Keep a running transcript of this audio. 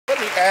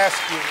me ask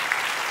you.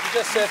 You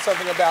just said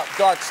something about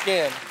dark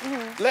skin.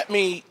 Let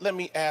me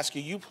ask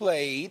you. You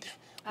played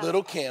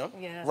Little Kim,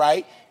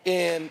 right,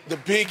 in the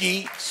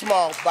Biggie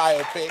Smalls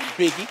biopic,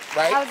 Biggie,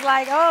 right? I was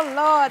like, oh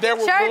Lord, there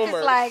the were church rumors.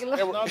 is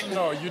like,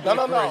 No, you did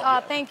no.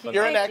 Oh, thank you.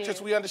 You're an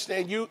actress. We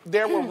understand you.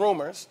 There were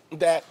rumors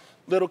that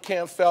Little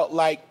Kim felt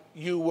like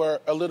you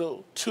were a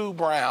little too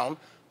brown,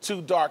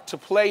 too dark to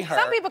play her.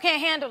 Some people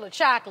can't handle the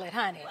chocolate,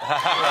 honey. You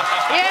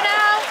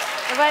know?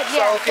 But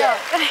yeah.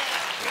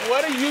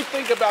 What do you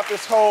think about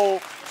this whole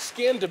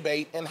skin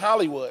debate in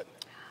Hollywood?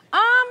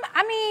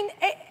 I mean,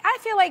 I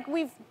feel like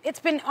it's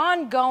been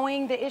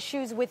ongoing, the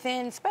issues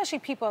within, especially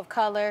people of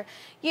color,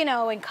 you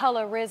know, and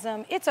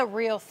colorism. It's a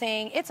real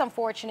thing. It's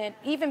unfortunate.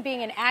 Even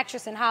being an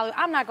actress in Hollywood,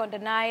 I'm not going to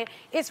deny it.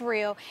 It's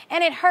real.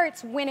 And it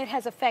hurts when it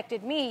has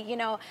affected me. You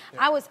know,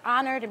 I was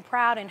honored and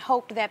proud and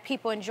hoped that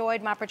people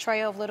enjoyed my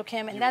portrayal of Little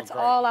Kim, and that's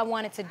all I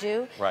wanted to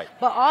do. Right.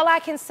 But all I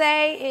can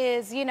say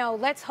is, you know,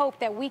 let's hope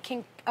that we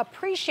can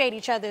appreciate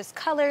each other's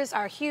colors,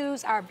 our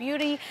hues, our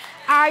beauty,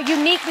 our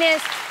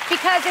uniqueness,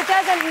 because it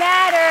doesn't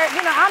matter.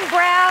 You know, I'm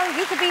brown,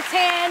 you could be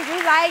tan,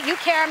 you light, you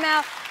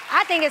caramel.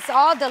 I think it's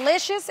all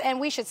delicious, and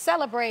we should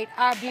celebrate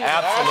our beauty.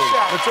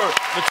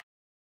 Absolutely.